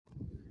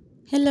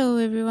Hello,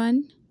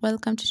 everyone.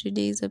 Welcome to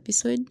today's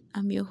episode.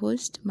 I'm your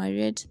host,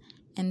 Mariette,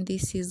 and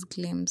this is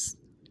Glimpse.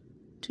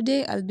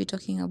 Today, I'll be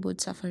talking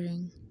about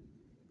suffering.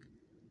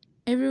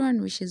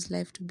 Everyone wishes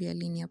life to be a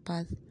linear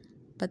path,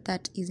 but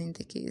that isn't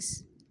the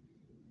case.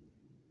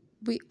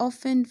 We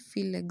often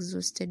feel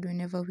exhausted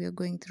whenever we are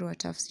going through a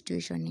tough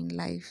situation in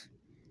life.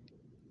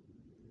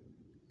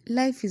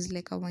 Life is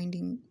like a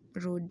winding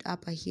road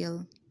up a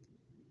hill.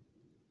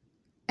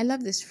 I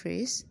love this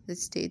phrase that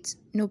states,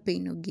 no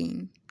pain, no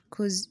gain,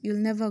 because you'll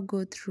never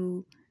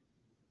grow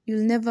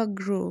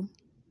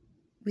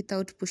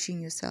without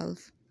pushing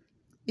yourself.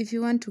 If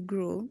you want to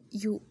grow,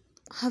 you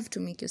have to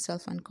make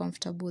yourself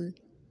uncomfortable.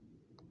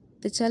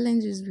 The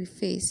challenges we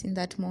face in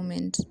that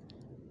moment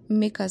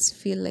make us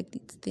feel like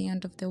it's the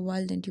end of the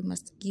world and you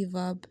must give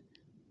up.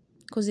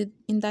 Because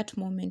in that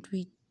moment,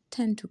 we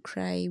tend to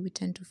cry, we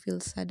tend to feel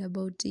sad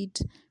about it,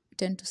 we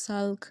tend to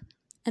sulk,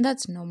 and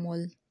that's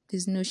normal.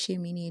 There's no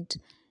shame in it.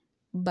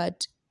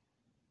 But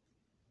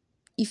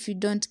if you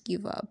don't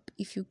give up,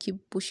 if you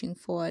keep pushing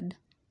forward,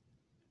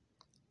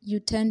 you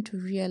tend to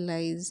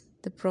realize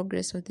the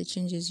progress or the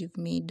changes you've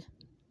made.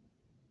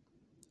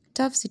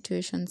 Tough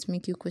situations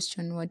make you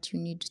question what you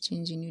need to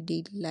change in your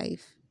daily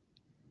life.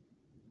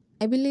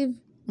 I believe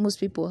most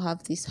people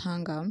have this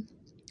hunger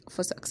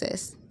for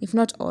success, if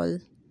not all,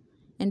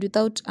 and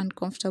without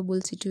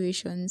uncomfortable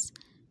situations,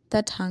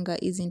 that hunger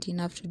isn't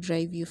enough to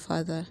drive you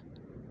further.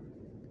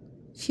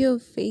 Fear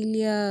of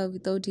failure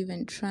without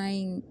even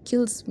trying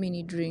kills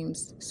many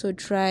dreams, so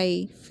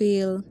try,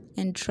 fail,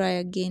 and try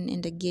again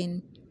and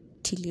again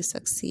till you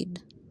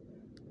succeed.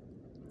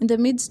 In the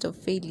midst of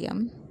failure,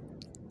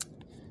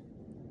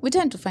 we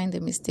tend to find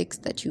the mistakes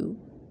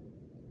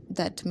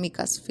that make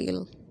us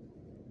fail.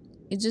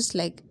 It's just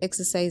like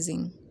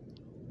exercising.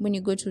 When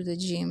you go to the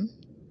gym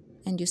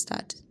and you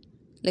start,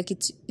 like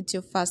it's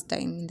your first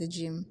time in the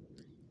gym.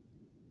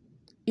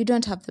 You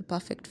don't have the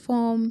perfect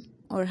form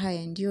or high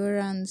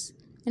endurance,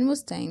 and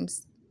most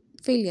times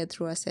failure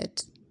through a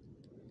set.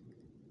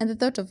 And the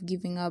thought of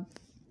giving up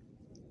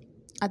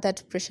at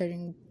that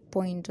pressuring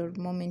point or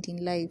moment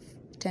in life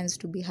tends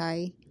to be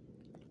high.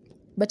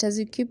 But as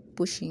you keep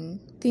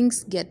pushing,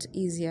 things get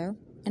easier,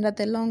 and at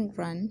the long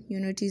run, you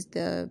notice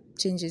the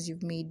changes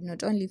you've made,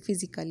 not only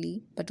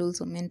physically, but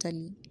also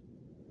mentally.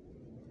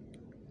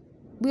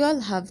 We all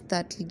have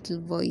that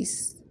little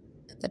voice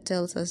that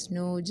tells us,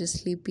 no,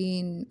 just sleep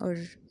in, or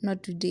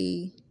not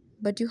today.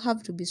 But you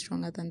have to be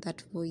stronger than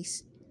that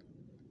voice.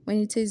 When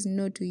it says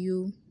no to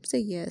you, say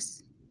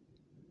yes.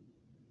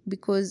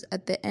 Because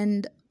at the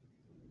end,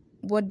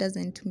 what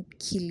doesn't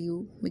kill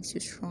you makes you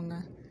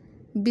stronger.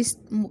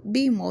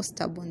 Be more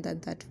stubborn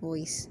than that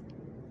voice.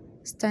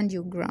 Stand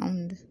your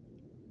ground.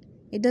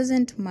 It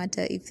doesn't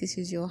matter if this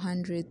is your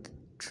 100th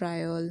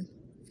trial,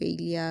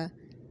 failure,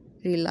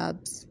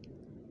 relapse.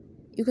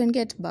 You can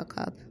get back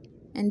up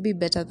and be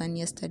better than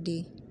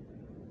yesterday.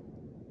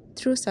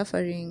 Through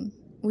suffering,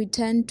 we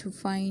tend to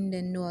find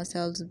and know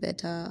ourselves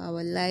better,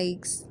 our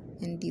likes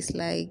and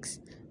dislikes,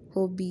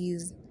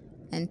 hobbies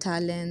and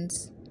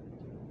talents.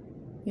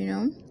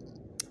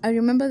 I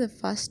remember the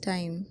first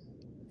time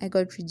I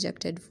got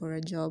rejected for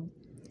a job.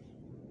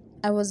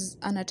 I was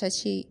an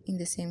attaché in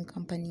the same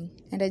company,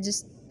 and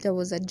there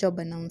was a job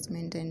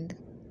announcement, and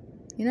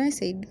I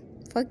said,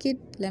 fuck it,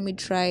 let me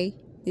try.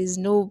 There's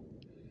no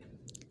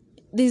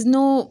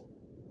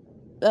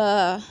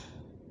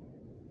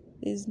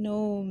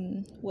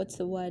what's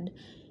the word?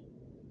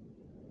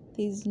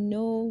 There's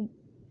no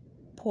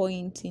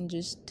point in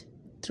just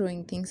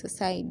throwing things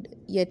aside,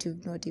 yet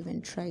you've not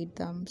even tried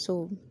them.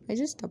 So I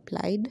just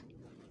applied.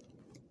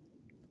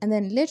 And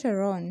then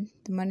later on,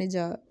 the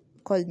manager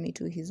called me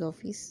to his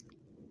office,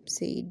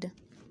 said,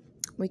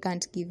 we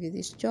can't give you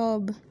this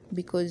job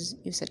because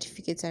your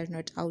certificates are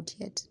not out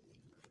yet.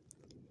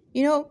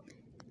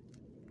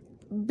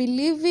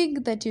 Believing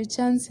that your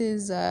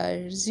chances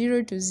are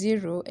 0 to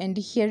 0 and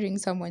hearing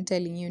someone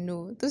telling you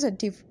no, those are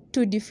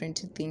two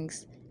different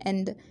things.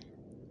 And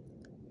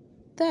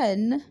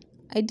then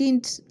I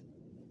didn't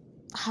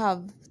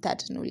have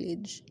that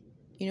knowledge.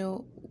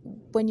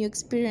 When you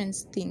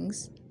experience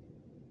things,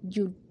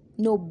 you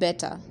know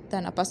better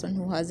than a person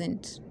who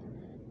hasn't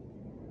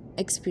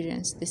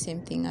experienced the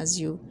same thing as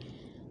you.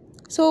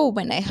 So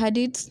when I had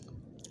it,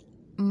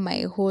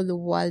 my whole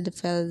world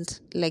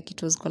felt like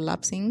it was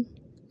collapsing.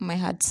 My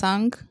heart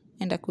sank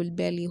and I could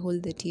barely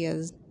hold the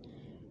tears.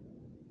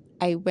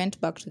 I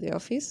went back to the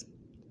office,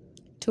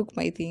 took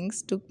my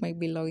things, took my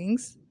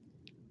belongings,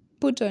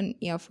 put on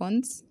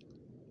earphones,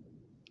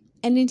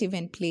 and didn't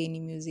even play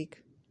any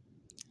music.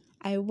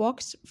 I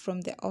walked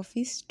from the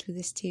office to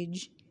the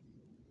stage,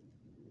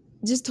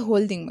 just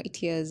holding my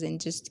tears and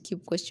just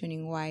keep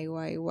questioning why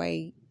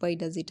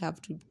does it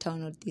have to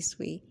turn out this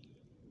way?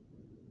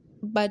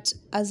 But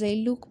as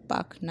I look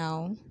back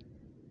now,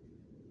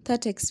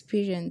 that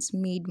experience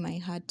made my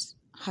heart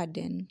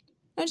harden.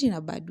 Not in a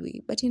bad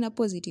way, but in a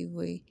positive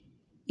way.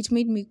 It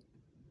made me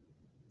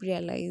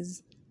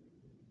realize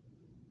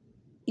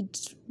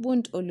it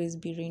won't always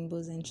be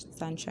rainbows and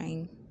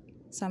sunshine.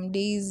 Some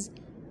days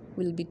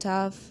will be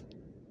tough.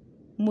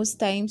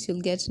 Most times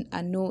you'll get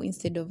a no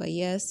instead of a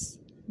yes,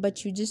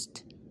 but you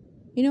just,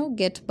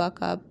 get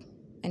back up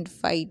and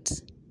fight.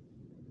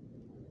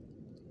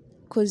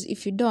 Because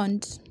if you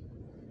don't,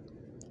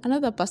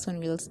 another person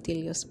will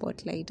steal your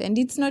spotlight. And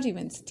it's not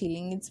even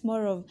stealing, it's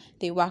more of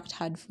they worked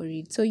hard for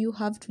it. So you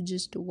have to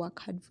just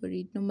work hard for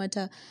it, no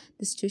matter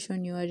the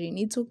situation you are in.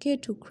 It's okay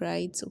to cry,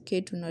 it's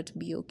okay to not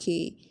be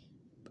okay.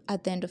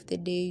 At the end of the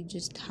day, you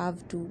just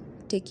have to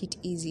take it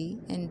easy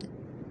and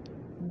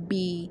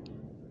be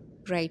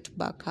right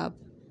back up.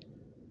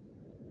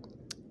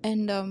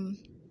 And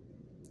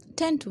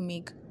tend to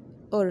make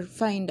or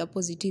find a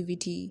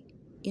positivity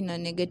in a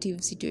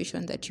negative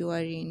situation that you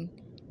are in.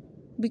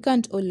 We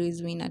can't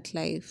always win at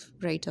life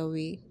right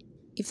away.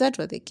 If that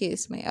were the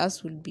case, my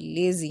ass would be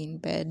lazy in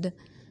bed.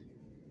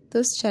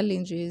 Those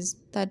challenges,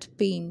 that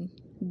pain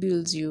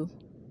builds you.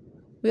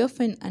 We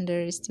often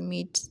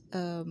underestimate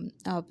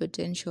our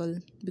potential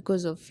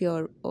because of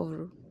fear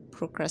or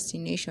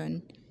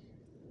procrastination.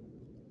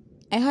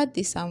 I heard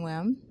this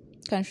somewhere,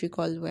 can't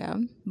recall where,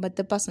 but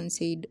the person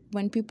said,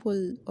 when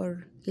people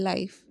or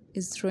life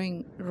is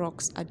throwing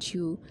rocks at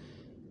you,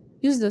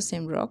 use those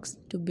same rocks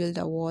to build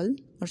a wall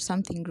or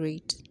something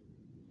great.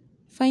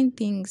 Find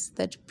things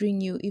that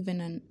bring you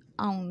even an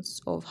ounce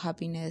of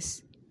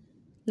happiness.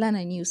 Learn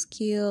a new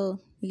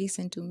skill,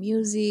 listen to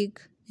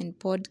music and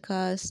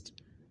podcast,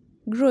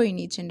 grow in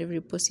each and every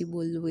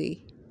possible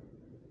way.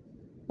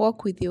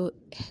 Walk with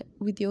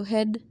your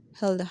head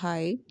held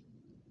high,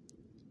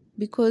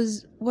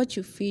 because what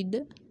you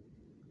feed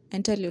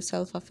and tell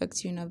yourself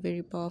affects you in a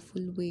very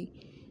powerful way.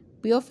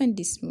 We often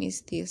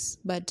dismiss this,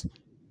 but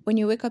when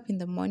you wake up in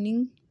the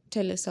morning,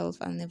 tell yourself,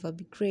 I'll never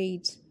be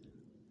great,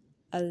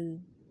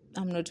 I'm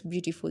not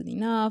beautiful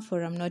enough,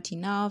 or I'm not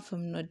enough,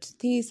 I'm not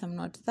this, I'm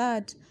not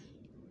that.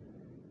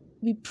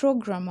 We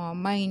program our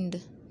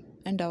mind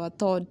and our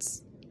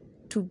thoughts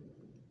to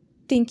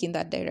think in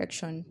that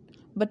direction.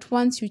 But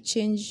once you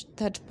change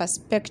that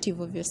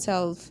perspective of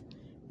yourself,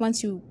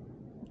 once you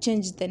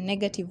change the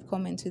negative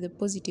comments with the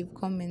positive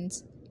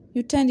comments,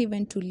 you tend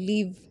even to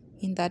live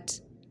in that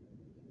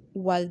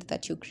world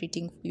that you're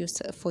creating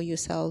for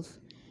yourself.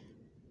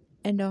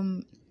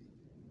 And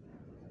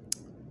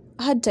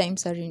hard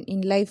times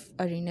in life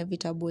are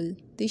inevitable.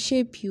 They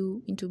shape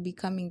you into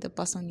becoming the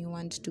person you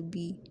want to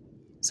be.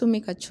 So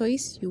make a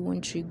choice you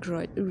won't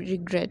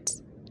regret.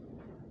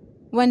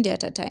 One day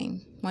at a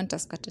time, one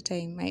task at a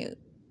time.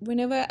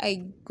 Whenever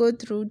I go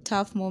through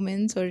tough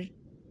moments or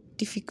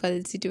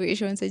difficult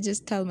situations, I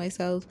just tell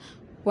myself,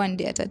 one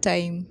day at a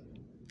time.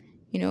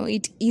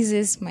 It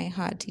eases my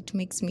heart. It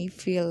makes me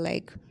feel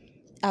like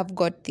I've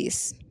got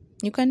this.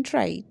 You can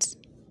try it.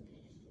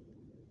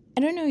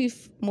 I don't know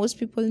if most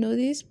people know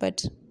this,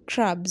 but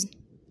crabs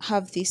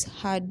have this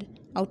hard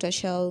outer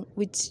shell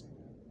which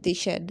they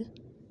shed.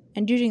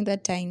 And during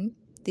that time,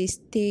 they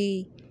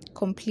stay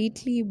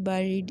completely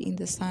buried in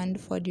the sand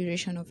for a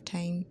duration of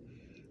time.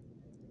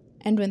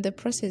 And when the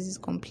process is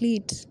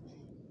complete,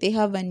 they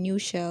have a new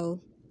shell.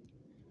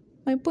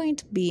 My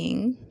point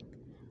being,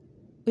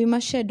 we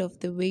must shed off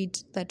the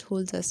weight that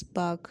holds us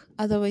back.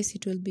 Otherwise,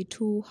 it will be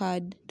too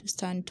hard to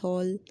stand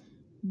tall.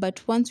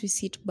 But once we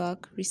sit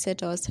back,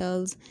 reset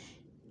ourselves,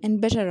 and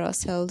better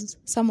ourselves,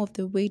 some of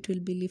the weight will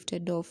be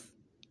lifted off,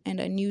 and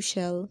a new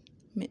shell,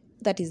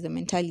 that is the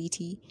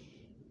mentality,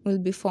 will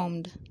be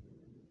formed.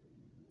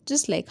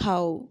 Just like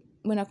how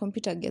when a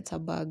computer gets a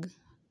bug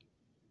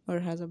or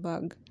has a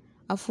bug,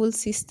 a full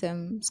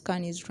system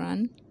scan is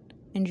run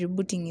and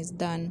rebooting is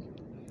done.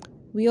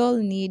 We all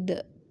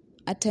need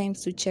at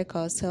times to check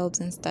ourselves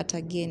and start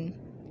again.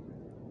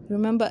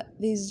 Remember,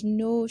 there's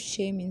no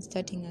shame in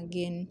starting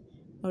again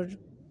or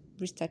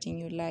restarting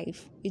your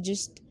life. It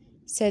just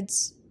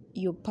sets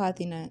your path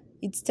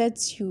it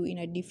sets you in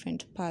a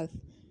different path.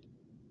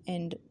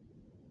 And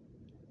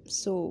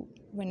so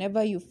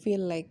whenever you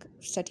feel like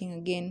starting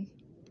again,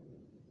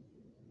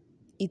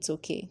 it's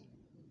okay.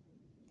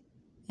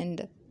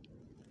 And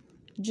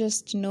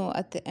just know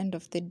at the end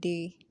of the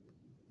day,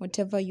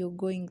 whatever you're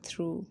going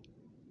through,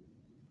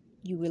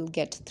 you will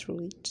get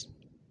through it.